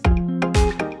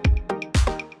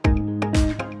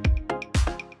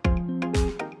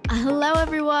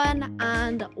everyone,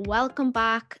 and welcome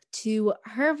back to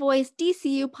Her Voice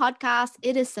DCU podcast.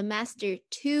 It is semester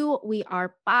 2. We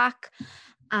are back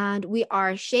and we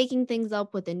are shaking things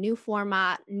up with a new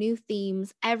format, new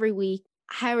themes every week.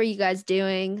 How are you guys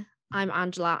doing? I'm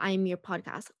Angela. I am your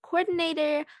podcast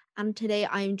coordinator, and today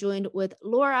I am joined with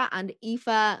Laura and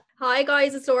Aoife. Hi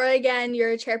guys, it's Laura again,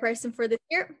 your chairperson for this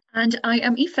year. And I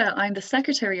am Aoife. I'm the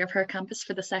secretary of Her Campus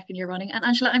for the second year running. And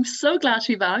Angela, I'm so glad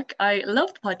to be back. I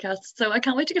love the podcast, so I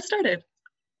can't wait to get started.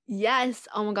 Yes.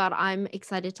 Oh my God, I'm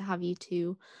excited to have you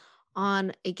two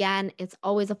on again. It's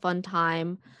always a fun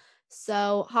time.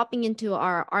 So hopping into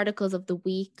our articles of the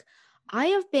week, I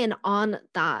have been on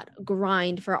that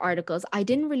grind for articles. I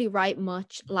didn't really write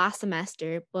much last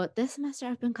semester, but this semester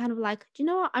I've been kind of like, do you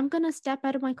know what? I'm going to step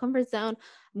out of my comfort zone.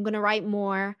 I'm going to write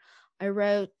more. I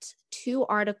wrote 2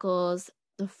 articles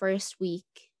the first week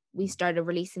we started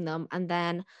releasing them. And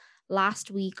then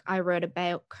last week I wrote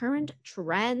about current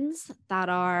trends that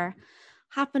are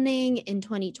happening in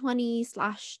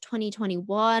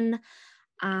 2020/2021.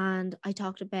 And I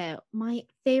talked about my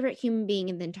favorite human being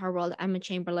in the entire world, Emma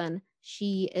Chamberlain.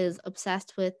 She is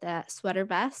obsessed with sweater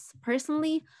vests.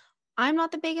 Personally, I'm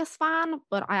not the biggest fan,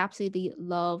 but I absolutely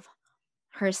love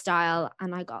her style.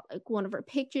 And I got like one of her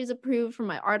pictures approved for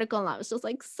my article, and I was just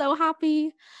like so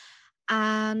happy.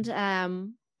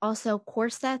 And also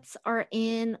corsets are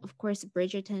in. Of course,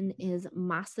 Bridgerton is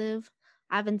massive.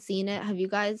 I haven't seen it. Have you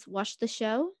guys watched the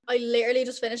show? I literally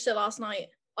just finished it last night.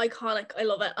 Iconic. I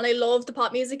love it. And I love the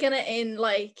pop music in it in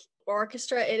like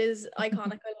orchestra. It is iconic. I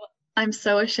love it. I'm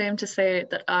so ashamed to say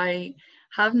that I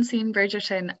haven't seen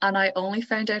Bridgerton, and I only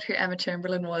found out who Emma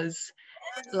Chamberlain was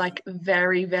like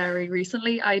very, very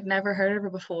recently. I'd never heard of her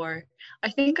before. I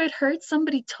think I'd heard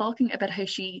somebody talking about how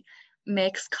she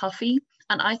makes coffee,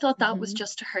 and I thought that was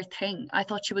just her thing. I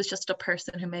thought she was just a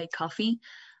person who made coffee.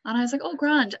 And I was like, oh,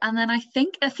 grand. And then I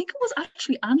think it was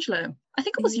actually Angela. I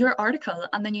think it was your article.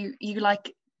 And then you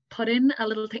like put in a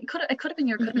little thing. It could have been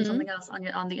could have been something else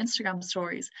on the Instagram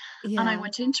stories. Yeah. And I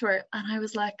went into her and I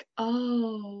was like,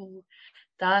 oh,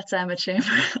 that's Emma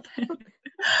Chamberlain.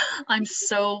 I'm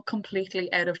so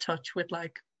completely out of touch with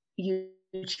like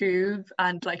YouTube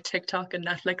and like TikTok and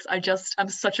Netflix. I'm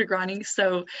such a granny,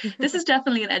 so this is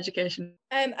definitely an education.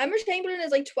 Emma Chamberlain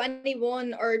is like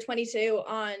 21 or 22,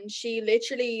 and she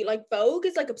literally like Vogue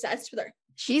is like obsessed with her.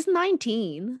 She's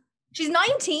 19. She's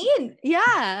 19?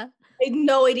 Yeah. I had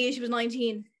no idea she was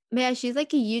 19. Yeah, she's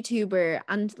like a YouTuber,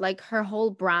 and like her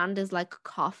whole brand is like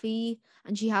coffee,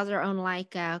 and she has her own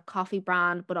like coffee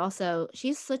brand, but also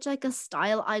she's such like a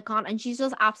style icon, and she's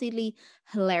just absolutely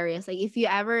hilarious. Like if you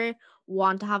ever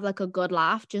want to have like a good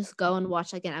laugh, just go and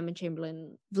watch like an Emma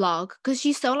Chamberlain vlog, because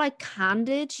she's so like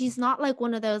candid. She's not like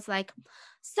one of those like,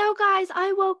 so guys,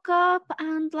 I woke up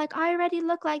and like I already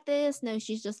look like this. No,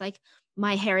 she's just like,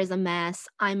 my hair is a mess,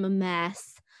 I'm a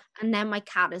mess, and now my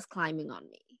cat is climbing on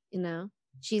me, you know.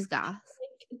 She's gas.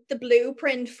 The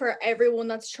blueprint for everyone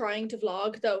that's trying to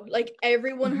vlog though, like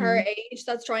everyone her age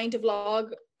that's trying to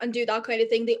vlog and do that kind of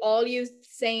thing, they all use the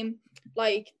same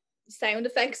like sound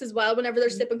effects as well whenever they're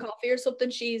sipping coffee or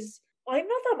something. I'm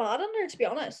not that mad on her, to be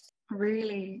honest.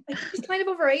 Really? I think she's kind of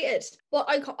overrated. But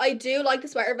I do like the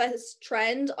sweater vest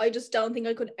trend. I just don't think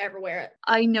I could ever wear it.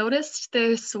 I noticed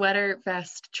the sweater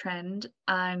vest trend,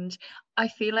 and I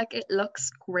feel like it looks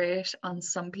great on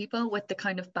some people with the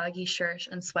kind of baggy shirt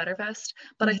and sweater vest.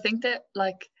 But I think that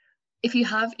like if you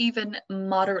have even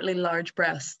moderately large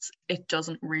breasts, it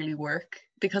doesn't really work,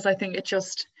 because I think it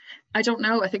just, I don't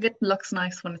know. I think it looks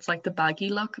nice when it's like the baggy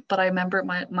look. But I remember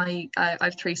I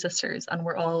have 3 sisters, and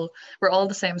we're all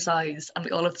the same size, and we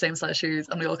all have the same size shoes,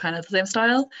 and we all kind of have the same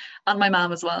style, and my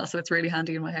mom as well. So it's really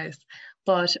handy in my house.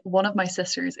 But one of my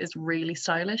sisters is really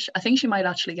stylish. I think she might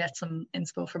actually get some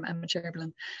inspo from Emma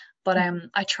Chamberlain. But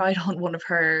I tried on one of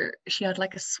her. She had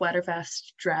like a sweater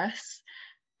vest dress.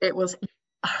 It was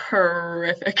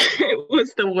horrific. It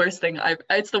was the worst thing.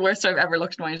 It's the worst I've ever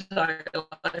looked in my entire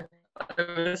life. I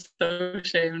was so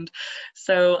ashamed.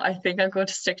 So I think I'm going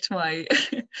to stick to my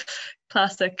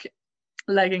classic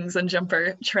leggings and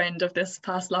jumper trend of this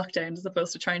past lockdown, as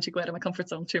opposed to trying to go out of my comfort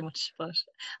zone too much. But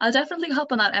I'll definitely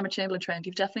hop on that Emma Chamberlain trend.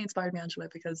 You've definitely inspired me, Angela,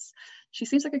 because she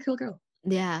seems like a cool girl.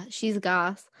 Yeah, she's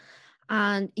gas.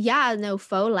 And yeah, no,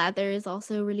 faux leather is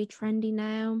also really trendy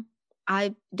now.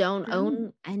 I don't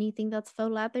own anything that's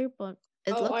faux leather, but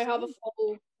I have a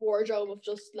full wardrobe of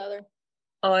just leather.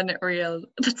 Unreal.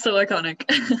 That's so iconic.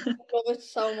 I love it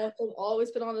so much. I've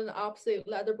always been on an absolute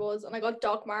leather buzz, and I got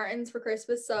Doc Martens for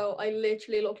Christmas, so I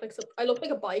literally look like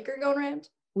a biker going around.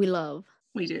 We love.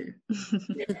 We do.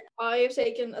 I have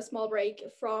taken a small break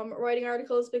from writing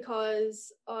articles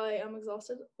because I am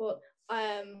exhausted, but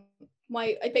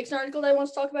I picked an article that I want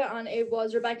to talk about, and it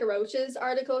was Rebecca Roach's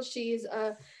article. She's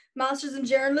a master's in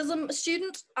journalism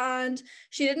student, and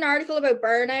she did an article about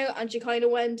burnout, and she kind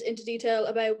of went into detail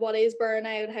about what is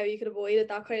burnout, how you can avoid it,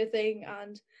 that kind of thing.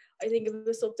 And I think it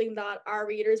was something that our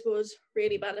readers would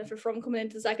really benefit from coming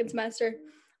into the second semester.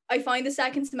 I find the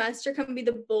second semester can be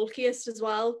the bulkiest as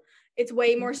well. It's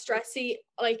way more stressy.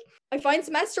 Like, I find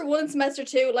semester 1 and semester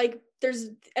 2, like, there's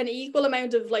an equal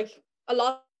amount of, like, a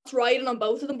lot riding on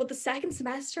both of them, but the second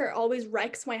semester always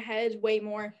wrecks my head way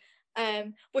more.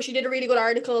 But she did a really good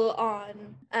article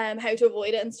on how to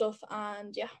avoid it and stuff,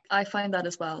 and yeah. I find that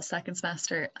as well, second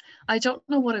semester. I don't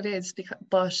know what it is,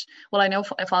 but I know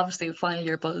if obviously final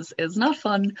year buzz is not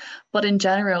fun, but in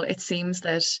general it seems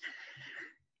that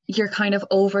you're kind of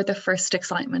over the first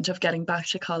excitement of getting back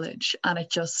to college, and it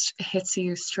just hits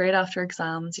you straight after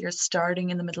exams. You're starting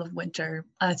in the middle of winter,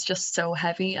 and it's just so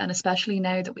heavy. And especially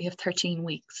now that we have 13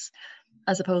 weeks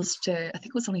as opposed to, I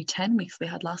think it was only 10 weeks we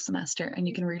had last semester, and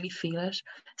you can really feel it.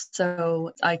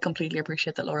 So I completely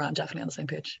appreciate that, Laura. I'm definitely on the same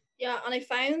page. Yeah, and I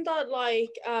found that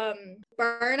like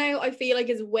burnout, I feel like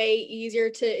is way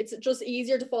easier it's just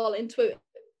easier to fall into it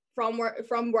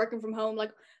from working from home.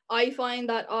 Like, I find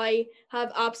that I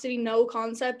have absolutely no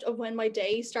concept of when my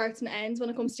day starts and ends when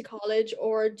it comes to college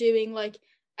or doing like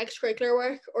extracurricular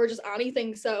work or just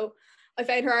anything. So I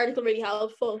found her article really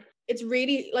helpful. It's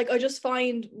really like, I just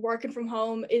find working from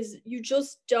home is, you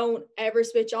just don't ever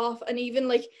switch off. And even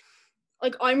like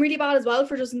I'm really bad as well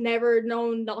for just never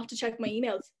knowing not to check my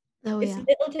emails. It's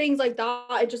little things like that.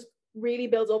 It just really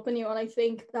builds up in you. And I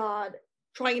think that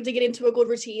trying to get into a good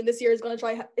routine this year is going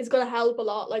to help a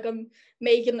lot. Like, I'm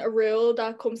making a rule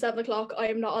that come 7:00, I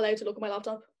am not allowed to look at my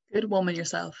laptop. Good woman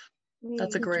yourself.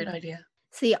 That's a great idea.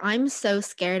 See, I'm so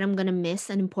scared I'm going to miss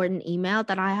an important email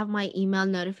that I have my email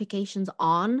notifications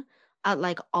on at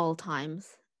like all times.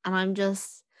 And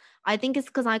I think it's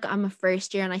because like I'm a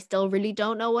first year and I still really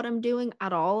don't know what I'm doing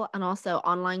at all. And also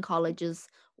online college is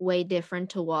way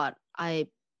different to what I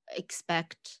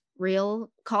expect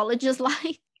real college is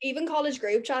like. Even college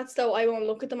group chats, though, I won't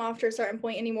look at them after a certain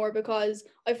point anymore, because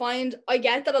I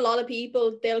get that a lot of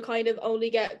people, they'll kind of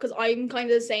only get, because I'm kind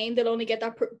of the same, they'll only get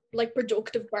that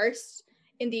productive burst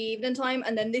in the evening time,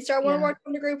 and then they start want to work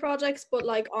on the group projects. But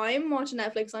like, I'm watching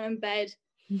Netflix, I'm in bed.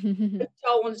 I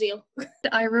don't want to deal.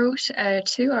 I wrote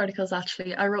 2 articles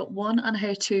actually. I wrote one on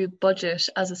how to budget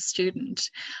as a student,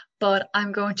 but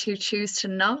I'm going to choose to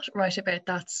not write about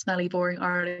that smelly, boring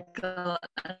article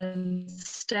and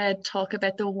instead talk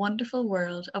about the wonderful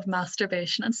world of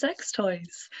masturbation and sex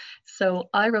toys. So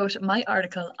I wrote my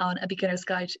article on A Beginner's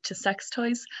Guide to Sex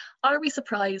Toys. Are we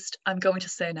surprised? I'm going to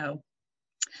say no.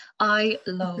 I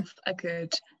love a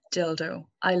good dildo.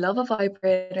 I love a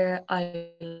vibrator.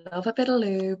 I love a bit of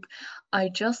lube. I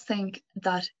just think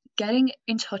that getting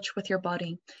in touch with your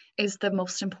body is the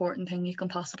most important thing you can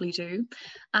possibly do.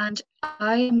 And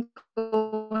I'm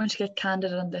going to get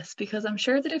candid on this, because I'm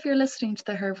sure that if you're listening to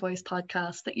the Her Voice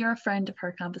podcast, that you're a friend of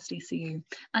Her Campus DCU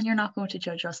and you're not going to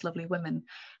judge us lovely women.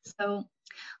 So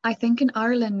I think in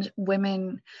Ireland,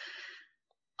 women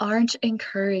aren't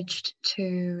encouraged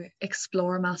to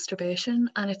explore masturbation,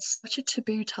 and it's such a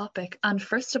taboo topic. And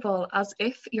first of all, as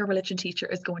if your religion teacher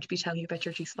is going to be telling you about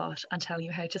your G-spot and tell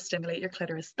you how to stimulate your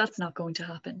clitoris, that's not going to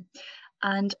happen.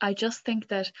 And I just think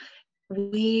that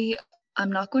I'm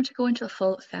not going to go into a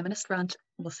full feminist rant,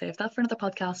 we'll save that for another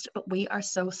podcast, but we are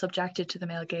so subjected to the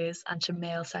male gaze and to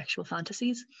male sexual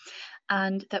fantasies,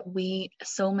 and that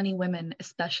so many women,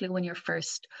 especially when you're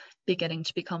first beginning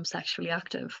to become sexually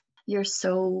active,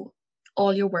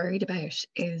 all you're worried about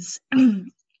is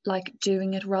like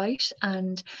doing it right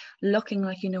and looking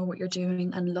like you know what you're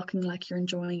doing and looking like you're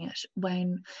enjoying it,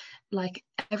 when like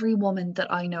every woman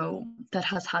that I know that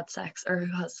has had sex or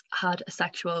who has had a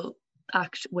sexual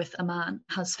act with a man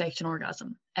has faked an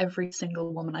orgasm. Every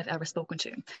single woman I've ever spoken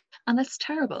to. And that's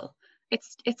terrible.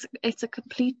 It's a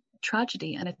complete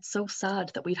tragedy, and it's so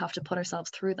sad that we'd have to put ourselves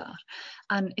through that.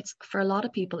 And it's, for a lot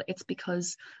of people, it's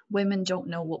because women don't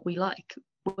know what we like.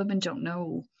 Women don't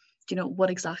know, what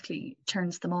exactly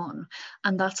turns them on,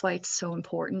 and that's why it's so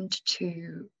important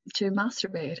to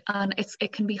masturbate. And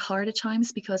it can be hard at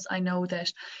times, because I know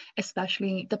that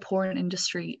especially the porn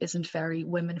industry isn't very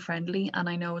women friendly, and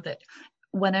I know that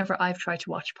whenever I've tried to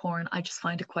watch porn, I just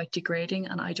find it quite degrading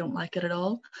and I don't like it at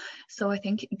all. So I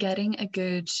think getting a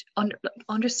good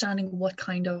understanding what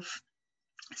kind of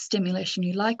stimulation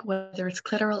you like, whether it's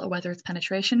clitoral or whether it's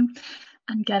penetration,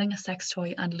 and getting a sex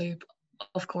toy and lube,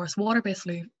 of course, water-based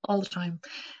lube all the time,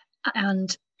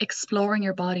 and exploring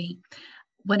your body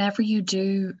whenever you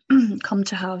do come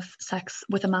to have sex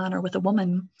with a man or with a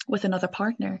woman, with another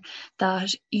partner, that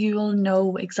you'll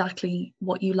know exactly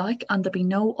what you like, and there'll be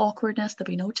no awkwardness,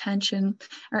 there'll be no tension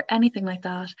or anything like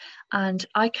that. And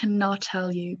I cannot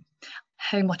tell you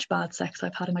how much bad sex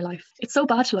I've had in my life. It's so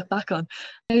bad to look back on.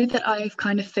 Now that I've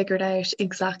kind of figured out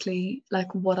exactly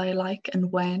like what I like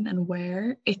and when and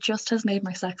where, it just has made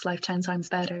my sex life 10 times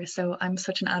better. So I'm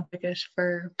such an advocate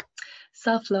for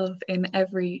self-love in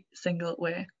every single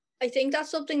way. I think that's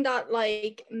something that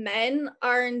like men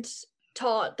aren't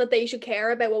taught, that they should care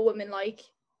about what women like,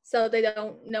 so they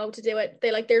don't know to do it.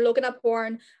 They're looking at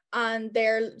porn and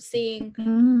they're seeing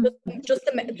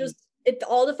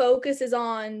all the focus is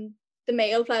on the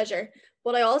male pleasure.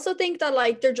 But I also think that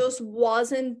like there just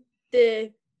wasn't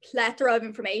the plethora of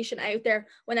information out there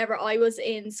whenever I was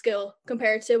in school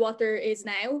compared to what there is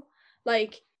now.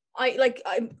 That's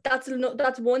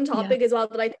one topic as well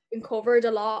that I think covered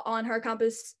a lot on Her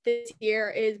Campus this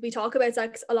year. Is we talk about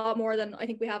sex a lot more than I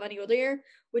think we have any other year,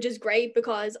 which is great,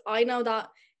 because I know that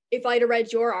if I'd have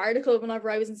read your article whenever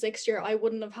I was in sixth year, I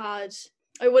wouldn't have had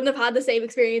the same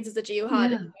experiences that you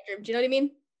had in the bedroom. Do you know what I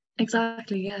mean?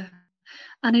 Exactly, yeah.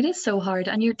 And it is so hard,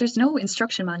 and there's no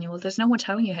instruction manual, there's no one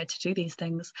telling you how to do these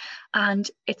things, and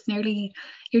you're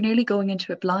nearly going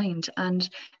into it blind. And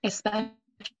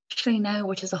especially now,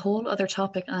 which is a whole other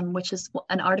topic, and which is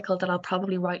an article that I'll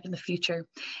probably write in the future,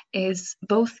 is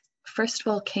both, first of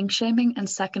all, kink shaming, and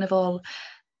second of all,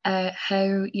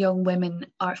 how young women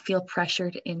feel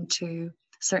pressured into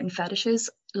certain fetishes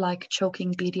like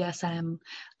choking, BDSM,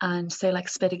 and say like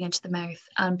spitting into the mouth.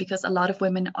 And because a lot of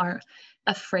women are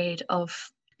afraid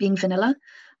of being vanilla,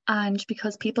 and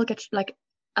because people get like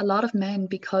a lot of men,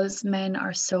 because men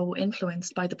are so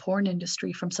influenced by the porn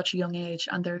industry from such a young age,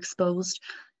 and they're exposed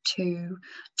to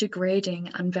degrading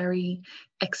and very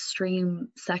extreme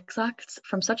sex acts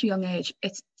from such a young age,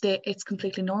 it's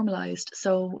completely normalized.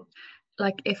 So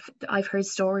like, if I've heard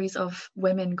stories of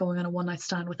women going on a one night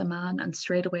stand with a man, and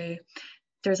straight away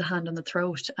there's a hand on the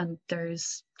throat, and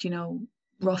there's,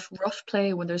 rough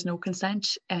play when there's no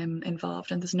consent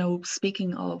involved, and there's no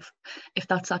speaking of if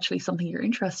that's actually something you're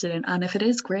interested in. And if it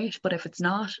is, great, but if it's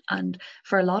not, and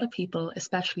for a lot of people,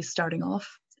 especially starting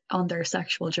off on their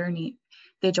sexual journey,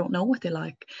 they don't know what they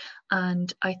like.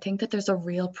 And I think that there's a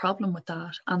real problem with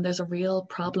that, and there's a real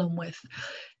problem with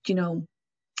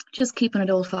just keeping it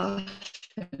old fashioned.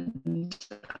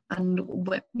 And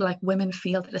like, women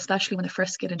feel that, especially when they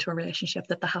first get into a relationship,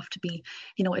 that they have to be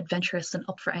adventurous and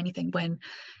up for anything, when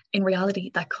in reality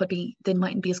they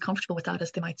mightn't be as comfortable with that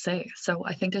as they might say. So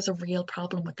I think there's a real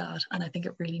problem with that, and I think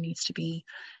it really needs to be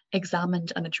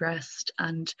examined and addressed.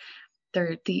 And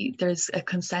there's a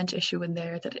consent issue in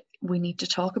there that we need to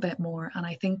talk about more. And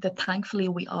I think that thankfully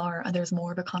we are, and there's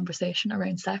more of a conversation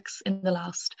around sex in the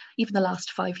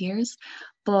last 5 years.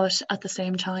 But at the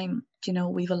same time,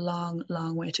 we've a long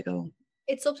way to go.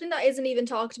 It's something that isn't even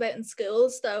talked about in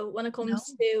schools, though, when it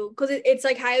comes to, because it's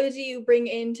like, how do you bring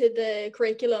into the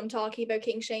curriculum talking about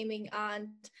kink shaming and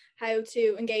how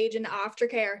to engage in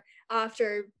aftercare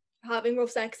after having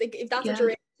rough sex? If that's what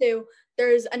you're into,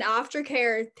 there's an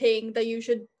aftercare thing that you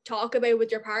should talk about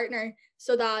with your partner,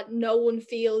 so that no one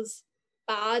feels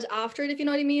bad after it, if you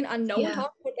know what I mean. And no one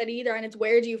talks about that either, and it's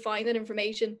where do you find that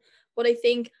information? But I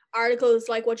think articles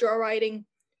like what you're writing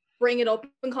bring it up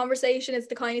in conversation. It's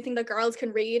the kind of thing that girls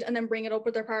can read and then bring it up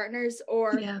with their partners,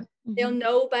 or they'll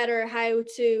know better how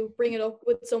to bring it up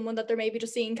with someone that they're maybe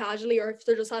just seeing casually, or if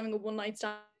they're just having a one night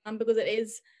stand, because it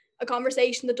is a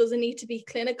conversation that doesn't need to be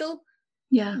clinical,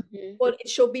 but it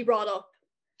should be brought up.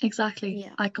 Exactly.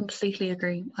 I completely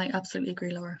agree. I absolutely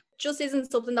agree, Laura. Just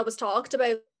isn't something that was talked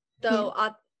about though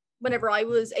at whenever I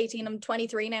was 18. I'm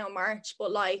 23 now in March,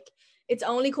 but like, it's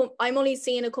only I'm only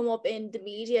seeing it come up in the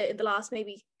media in the last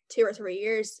maybe 2 or 3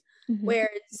 years.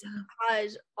 Whereas had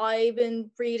I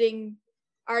been reading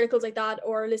articles like that,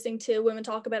 or listening to women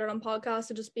talk about it on podcasts,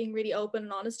 and just being really open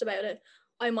and honest about it,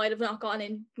 I might have not gone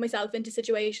in myself into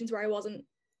situations where I wasn't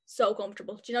so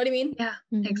comfortable. Do you know what I mean? Yeah,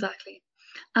 exactly.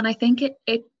 And I think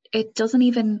it doesn't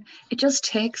even, it just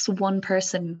takes one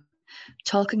person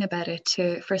talking about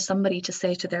it for somebody to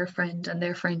say to their friend, and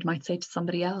their friend might say to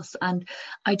somebody else. And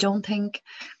I don't think,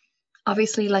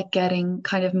 obviously, like, getting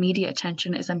kind of media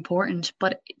attention is important,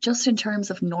 but just in terms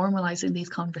of normalizing these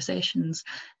conversations.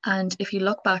 And if you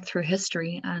look back through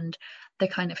history, and the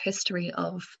kind of history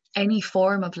of any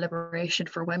form of liberation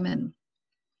for women,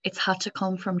 it's had to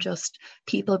come from just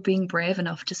people being brave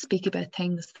enough to speak about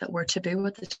things that were taboo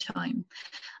at the time.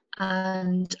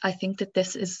 And I think that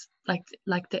this is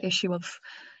like the issue of,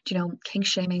 you know, kink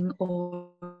shaming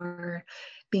or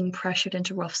being pressured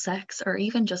into rough sex, or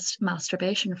even just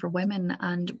masturbation for women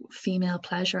and female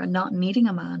pleasure and not needing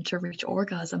a man to reach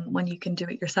orgasm when you can do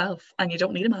it yourself and you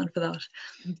don't need a man for that.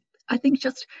 I think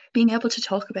just being able to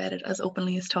talk about it as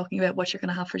openly as talking about what you're going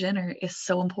to have for dinner is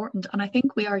so important. And I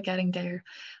think we are getting there,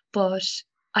 but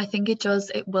I think it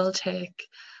will take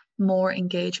more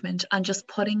engagement and just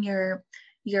putting your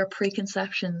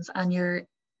preconceptions and your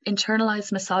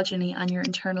internalized misogyny and your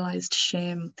internalized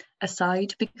shame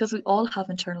aside, because we all have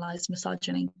internalized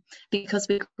misogyny because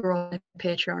we grow up in a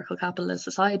patriarchal capitalist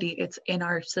society. It's in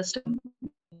our system.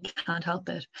 We can't help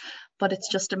it. But it's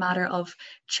just a matter of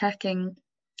checking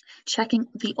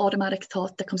the automatic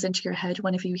thought that comes into your head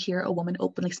whenever you hear a woman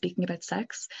openly speaking about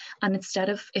sex. And instead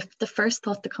of, if the first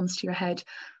thought that comes to your head,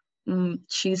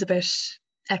 she's a bit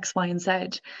X, Y, and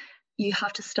Z, you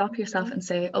have to stop yourself and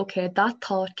say, okay, that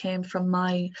thought came from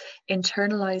my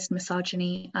internalized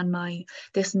misogyny and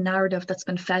this narrative that's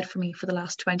been fed for me for the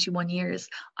last 21 years.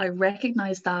 I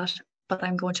recognize that, but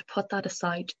I'm going to put that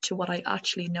aside to what I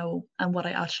actually know and what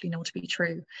I actually know to be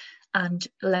true. And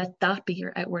let that be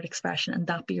your outward expression and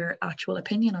that be your actual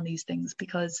opinion on these things,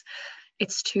 because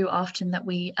it's too often that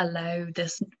we allow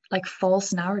this like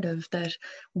false narrative that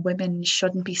women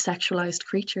shouldn't be sexualized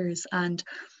creatures and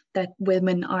that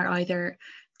women are either,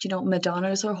 you know,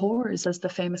 Madonnas or whores, as the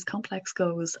famous complex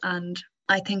goes. And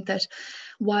I think that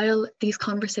while these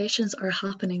conversations are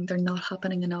happening, they're not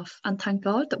happening enough. And thank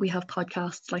God that we have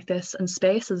podcasts like this and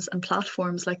spaces and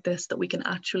platforms like this that we can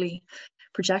actually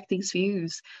project these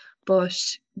views. But,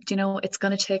 you know, it's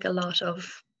going to take a lot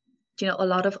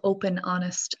of open,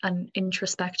 honest and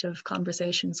introspective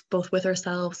conversations, both with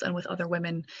ourselves and with other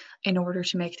women, in order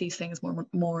to make these things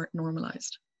more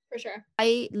normalized. For sure.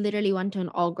 I literally went to an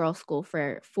all-girl school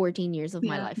for 14 years of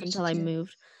my life until I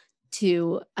moved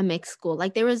to a mixed school.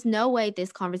 Like, there was no way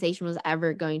this conversation was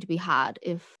ever going to be had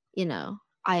if, you know,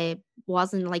 I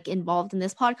wasn't like involved in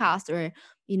this podcast, or,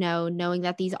 you know, knowing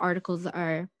that these articles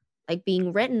are like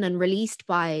being written and released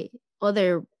by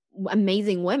other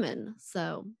amazing women.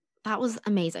 So that was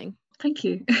amazing. Thank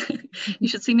you. You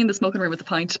should see me in the smoking room with a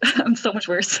pint. I'm so much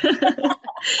worse.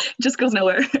 It just goes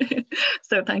nowhere.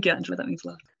 So thank you, Angela. That means a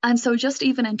lot. And so just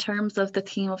even in terms of the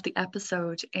theme of the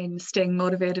episode in staying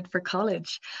motivated for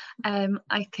college,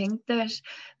 I think that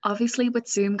obviously with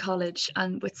Zoom college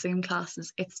and with Zoom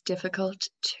classes, it's difficult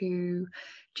to,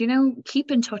 you know,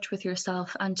 keep in touch with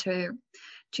yourself and to,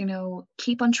 you know,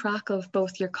 keep on track of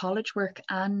both your college work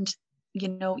and, you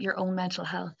know, your own mental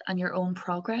health and your own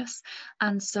progress.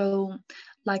 And so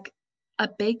like a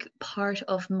big part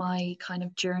of my kind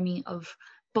of journey of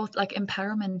both like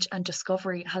empowerment and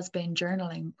discovery has been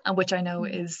journaling, and which I know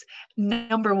is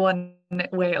number one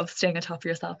way of staying on top of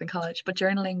yourself in college. But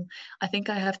journaling, I think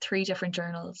I have 3 different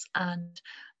journals, and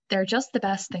they're just the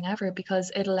best thing ever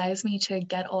because it allows me to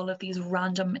get all of these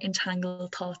random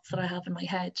entangled thoughts that I have in my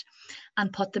head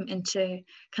and put them into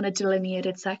kind of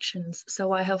delineated sections.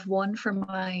 So I have one for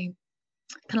my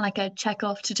kind of like a check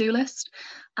off to-do list,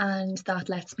 and that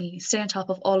lets me stay on top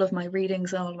of all of my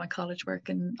readings and all of my college work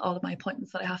and all of my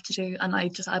appointments that I have to do. And I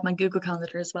just add my Google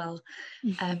Calendar as well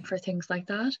for things like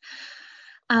that.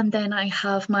 And then I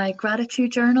have my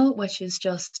gratitude journal, which is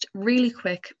just really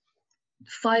quick,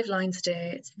 5 lines a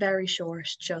day. It's very short,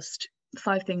 just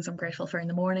 5 things I'm grateful for in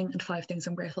the morning and 5 things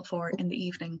I'm grateful for in the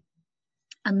evening.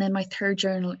 And then my third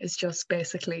journal is just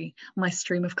basically my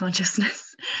stream of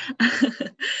consciousness.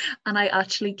 And I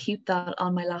actually keep that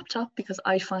on my laptop because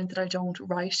I find that I don't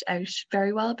write out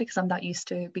very well because I'm that used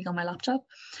to being on my laptop.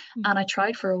 And I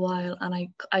tried for a while and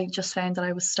I just found that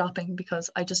I was stopping because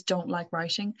I just don't like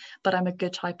writing, but I'm a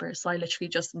good typer. So I literally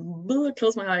just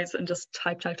close my eyes and just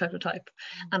type.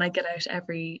 And I get out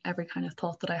every kind of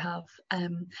thought that I have.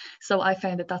 So I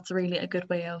found that that's really a good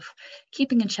way of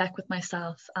keeping in check with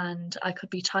myself. And I could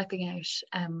be typing out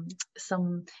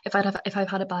if I've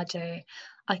had a bad day,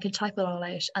 I could type it all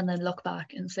out and then look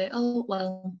back and say, oh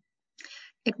well,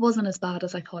 it wasn't as bad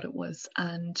as I thought it was,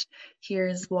 and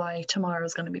here's why tomorrow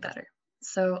is going to be better.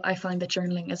 So I find that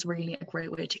journaling is really a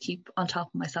great way to keep on top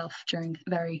of myself during a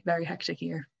very, very hectic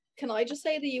year. Can I just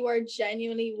say that you are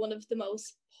genuinely one of the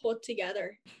most put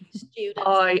together students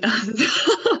I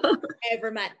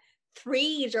ever met.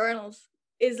 3 journals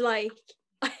is like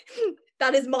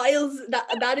that is miles.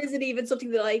 That isn't even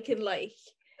something that I can like.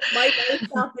 My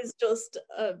laptop is just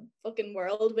a fucking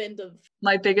whirlwind of.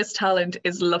 My biggest talent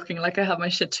is looking like I have my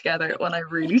shit together when I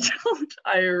really don't.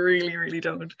 I really, really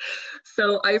don't.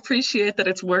 So I appreciate that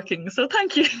it's working. So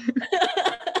thank you.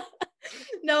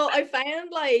 No, I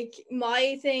found like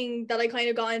my thing that I kind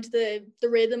of got into the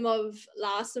rhythm of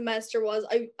last semester was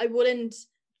I wouldn't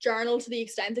journal to the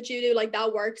extent that you do. Like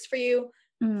that works for you.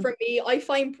 For me, I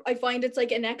find it's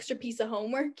like an extra piece of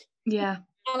homework. Yeah.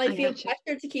 And I feel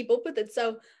pressure to keep up with it.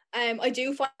 So I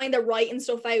do find that writing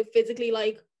stuff out physically,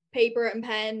 like paper and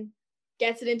pen,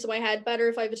 gets it into my head better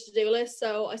if I have a to-do list.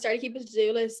 So I started keeping a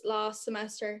to-do list last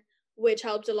semester, which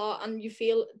helped a lot. And you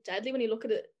feel deadly when you look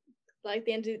at it like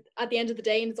at the end of the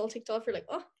day and it's all ticked off. You're like,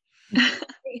 oh,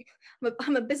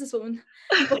 I'm a businesswoman.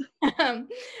 But,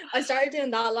 I started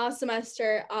doing that last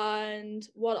semester, and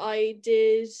what I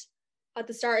did at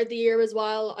the start of the year as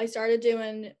well, I started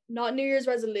doing not New Year's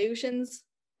resolutions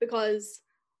because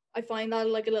I find that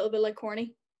like a little bit like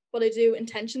corny, but I do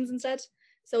intentions instead.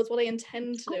 So it's what I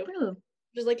intend to do. Cool.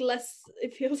 There's like less,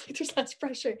 it feels like there's less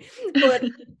pressure. But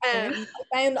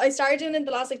I started doing it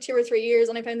the last like 2 or 3 years,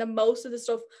 and I found that most of the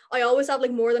stuff, I always have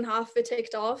like more than half of it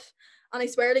ticked off. And I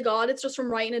swear to God, it's just from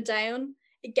writing it down.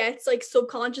 It gets like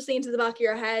subconsciously into the back of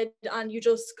your head, and you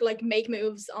just like make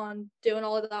moves on doing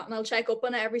all of that. And I'll check up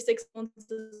on it every 6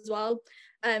 months as well,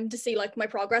 to see like my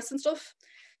progress and stuff.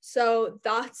 So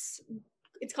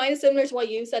it's kind of similar to what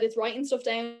you said. It's writing stuff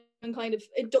down and kind of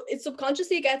it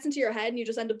subconsciously gets into your head, and you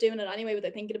just end up doing it anyway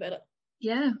without thinking about it.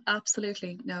 Yeah,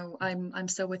 absolutely. No, I'm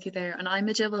so with you there. And I'm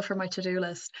a devil for my to-do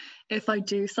list. If I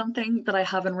do something that I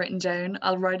haven't written down,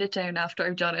 I'll write it down after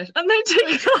I've done it and then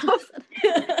take it off.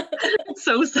 It's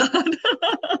so sad.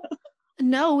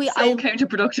 No,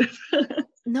 counterproductive.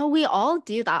 No, we all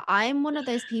do that. I'm one of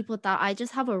those people that I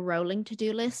just have a rolling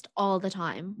to-do list all the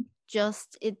time.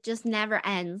 It just never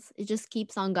ends. It just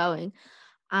keeps on going.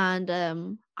 And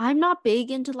I'm not big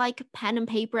into like pen and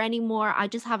paper anymore. I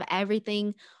just have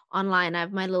everything online. I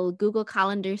have my little Google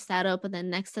Calendar set up, and then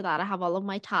next to that I have all of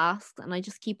my tasks, and I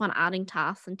just keep on adding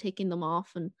tasks and taking them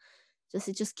off, and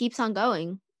it just keeps on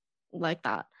going like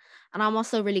that. And I'm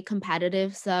also really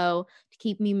competitive, so to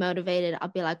keep me motivated, I'll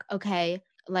be like, okay,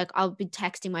 like I'll be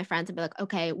texting my friends and be like,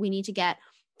 okay, we need to get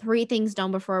 3 things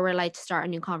done before we're like to start a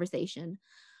new conversation.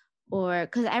 Or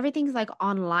because everything's like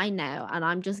online now, and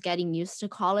I'm just getting used to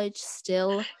college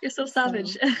still. You're so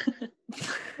savage.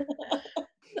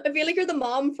 I feel like you're the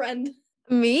mom friend.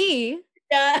 Me?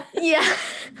 Yeah. Yeah.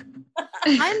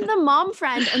 I'm the mom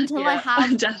friend until I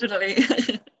have definitely.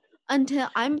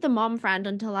 I'm the mom friend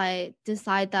until I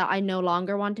decide that I no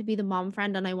longer want to be the mom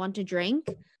friend and I want to drink.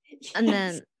 Yes. And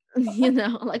then, you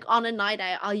know, like on a night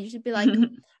out, I'll usually be like, are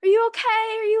you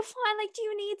okay? Are you fine? Like, do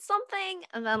you need something?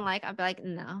 And then like I'll be like,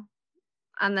 no.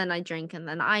 And then I drink, and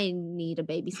then I need a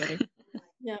babysitter.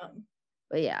 Yeah.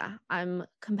 But yeah, I'm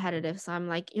competitive. So I'm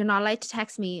like, you're not allowed to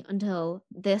text me until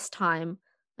this time,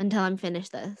 until I'm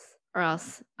finished this, or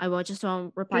else I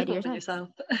won't reply to your text. I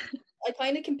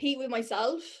kind of compete with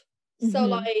myself. So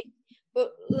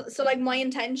like my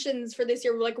intentions for this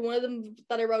year, like one of them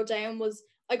that I wrote down was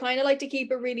I kind of like to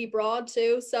keep it really broad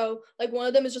too. So like one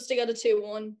of them is just to get a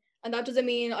 2-1, and that doesn't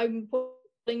mean I'm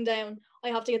putting down I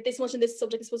have to get this much in this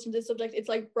subject, this much in this subject. It's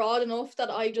like broad enough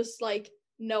that I just like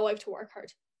know I have to work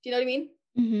hard. Do you know what I mean?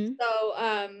 Mm-hmm.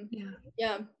 So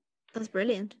yeah, that's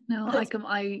brilliant. No,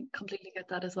 I completely get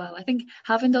that as well. I think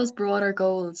having those broader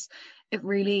goals, it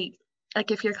really,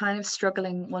 like if you're kind of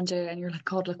struggling one day and you're like,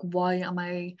 God, like why am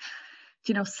I,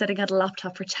 you know, sitting at a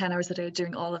laptop for 10 hours a day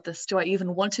doing all of this? Do I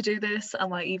even want to do this?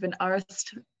 Am I even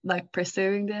arsed like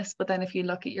pursuing this? But then if you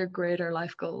look at your greater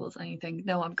life goals and you think,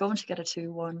 no, I'm going to get a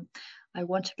 2-1. I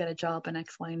want to get a job in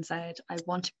X, Y, and Z. I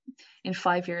want to, in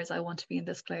 5 years, I want to be in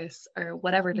this place, or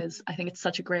whatever it is. I think it's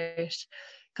such a great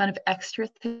kind of extra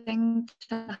thing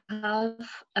to have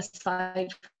aside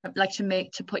from, like,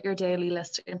 to put your daily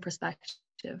list in perspective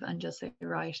and just say,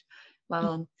 right,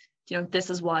 well, you know, this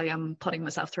is why I'm putting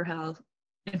myself through hell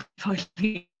in 5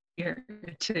 years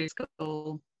to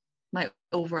goal, my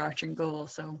overarching goal.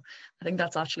 So I think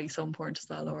that's actually so important as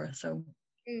well, Laura. So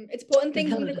it's putting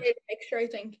things in the greater picture, I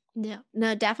think. Yeah,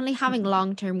 no, definitely having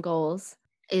long-term goals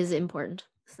is important.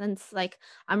 Since like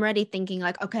I'm already thinking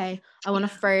like, okay, I want to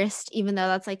first, even though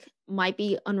that's like might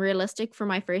be unrealistic for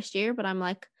my first year, but I'm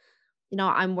like, you know,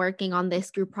 I'm working on this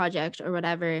group project or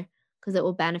whatever because it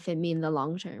will benefit me in the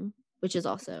long term, which is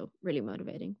also really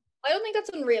motivating. I don't think that's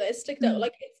unrealistic though.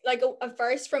 Like it's like a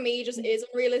first for me just is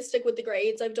unrealistic with the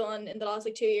grades I've done in the last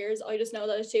like 2 years. I just know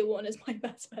that a 2-1 is my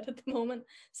best bet at the moment,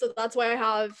 so that's why I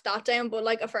have that down. But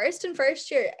like a first in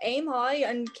first year, aim high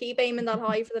and keep aiming that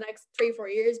high for the next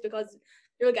 3-4 years, because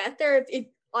you'll get there.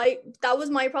 That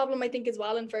was my problem, I think, as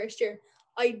well in first year.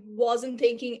 I wasn't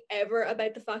thinking ever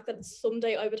about the fact that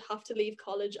someday I would have to leave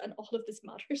college and all of this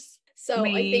matters. So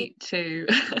me I think too.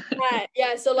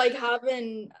 yeah, so like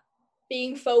having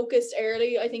being focused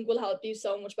early, I think will help you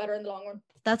so much better in the long run.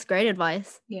 That's great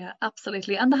advice. Yeah,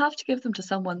 absolutely. And they have to give them to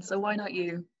someone, so why not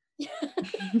you?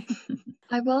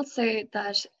 I will say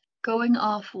that going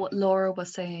off what Laura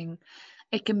was saying,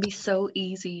 it can be so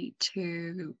easy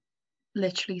to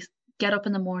literally get up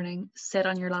in the morning, sit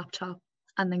on your laptop,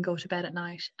 and then go to bed at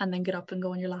night, and then get up and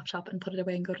go on your laptop and put it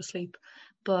away and go to sleep.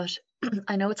 But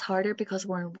I know it's harder because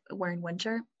we're in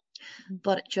winter,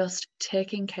 but just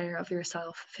taking care of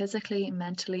yourself physically,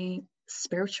 mentally,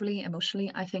 spiritually,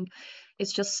 emotionally, I think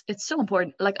it's so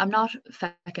important. Like, I'm not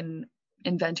fucking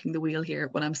inventing the wheel here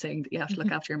when I'm saying that you have to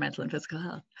look after your mental and physical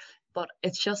health, but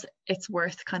it's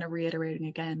worth kind of reiterating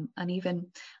again. And even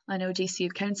I know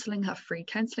DCU Counselling have free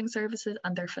counselling services,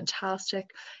 and they're fantastic.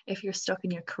 If you're stuck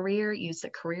in your career, use the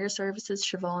career services.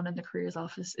 Siobhan in the careers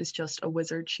office is just a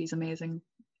wizard. She's amazing.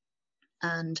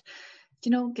 And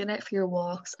get out for your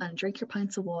walks and drink your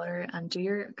pints of water and do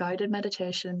your guided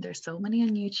meditation. There's so many on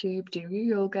YouTube. Do your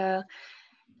yoga.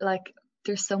 Like,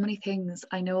 there's so many things.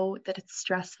 I know that it's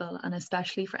stressful, and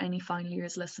especially for any final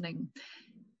years listening,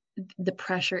 the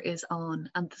pressure is on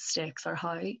and the stakes are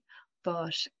high,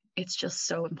 but it's just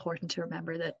so important to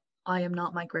remember that I am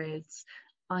not my grades.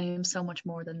 I am so much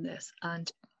more than this,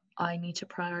 and I need to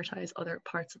prioritize other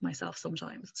parts of myself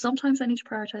sometimes. Sometimes I need to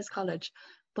prioritize college,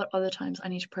 but other times I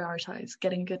need to prioritize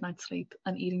getting a good night's sleep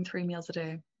and eating 3 meals a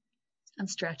day and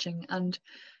stretching and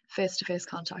face-to-face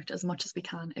contact as much as we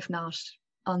can, if not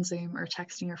on Zoom or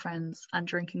texting your friends, and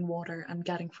drinking water and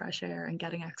getting fresh air and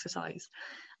getting exercise.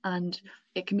 And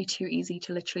it can be too easy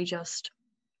to literally just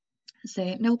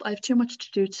say, nope, I have too much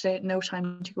to do today, no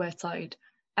time to go outside.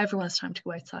 Everyone has time to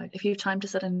go outside. If you have time to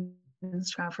sit on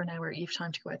Instagram for an hour, you have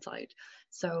time to go outside.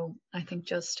 So I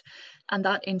think and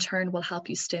that in turn will help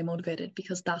you stay motivated,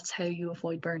 because that's how you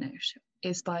avoid burnout,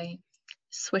 is by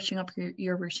switching up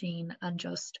your routine and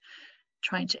just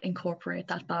trying to incorporate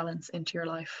that balance into your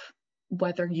life,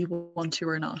 whether you want to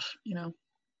or not,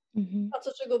 That's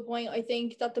such a good point. I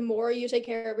think that the more you take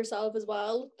care of yourself as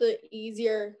well, the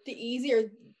easier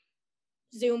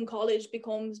Zoom college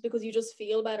becomes, because you just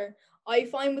feel better. I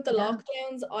find with the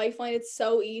lockdowns, I find it's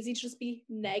so easy to just be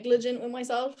negligent with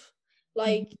myself.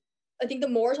 Like, I think the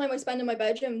more time I spend in my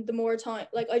bedroom, the more time,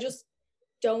 like, I just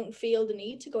don't feel the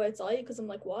need to go outside, because I'm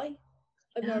like, why?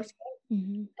 I've nowhere to go.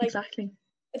 Like, exactly.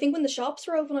 I think when the shops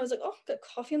were open, I was like, oh, get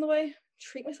coffee on the way,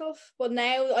 treat myself. But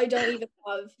now I don't even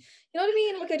have, you know what I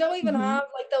mean? Like, I don't even have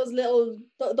like those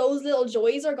little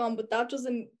joys are gone, but that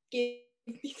doesn't give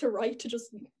me the right to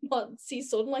just not see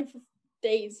sunlight for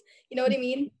days. You know what I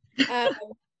mean?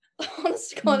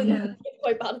 Honest to God, it's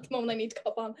quite bad at the moment. I need to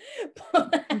cop on,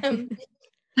 but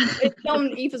it's on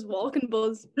Aoife's walking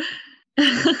buzz.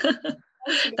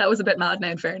 That was a bit mad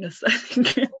now, in fairness. I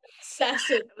think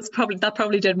excessive. That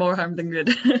probably did more harm than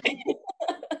good.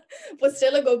 But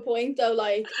still a good point though.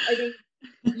 Like, I think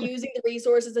using the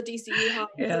resources that DCU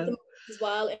has as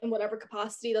well, in whatever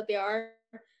capacity that they are,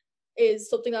 is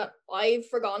something that I've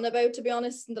forgotten about, to be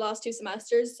honest, in the last 2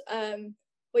 semesters.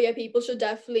 But yeah, people should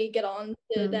definitely get on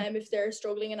to them if they're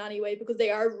struggling in any way, because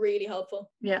they are really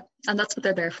helpful. Yeah, and that's what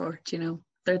they're there for.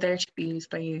 They're there to be used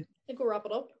by you. I think we'll wrap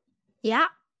it up. Yeah,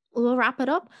 we'll wrap it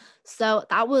up. So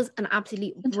that was an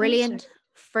absolutely brilliant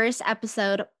first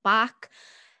episode back.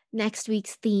 Next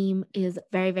week's theme is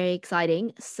very, very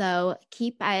exciting. So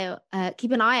keep an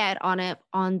eye out on it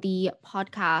on the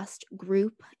podcast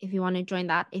group if you want to join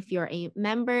that. If you're a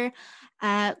member,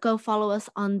 go follow us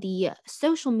on the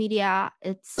social media.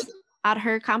 It's at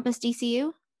Her Campus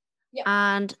DCU. Yeah.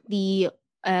 And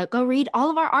go read all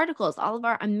of our articles, all of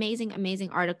our amazing,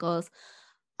 amazing articles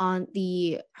on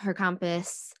the Her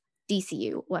Campus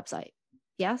DCU website.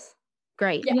 Yes?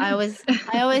 Great. Yeah. I was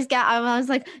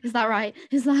like, is that right?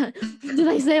 Did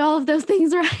I say all of those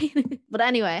things right? But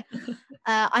anyway,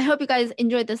 I hope you guys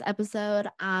enjoyed this episode,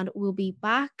 and we'll be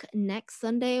back next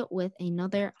Sunday with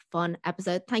another fun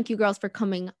episode. Thank you, girls, for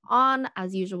coming on.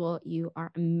 As usual, you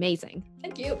are amazing.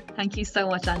 Thank you. Thank you so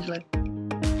much, Angela.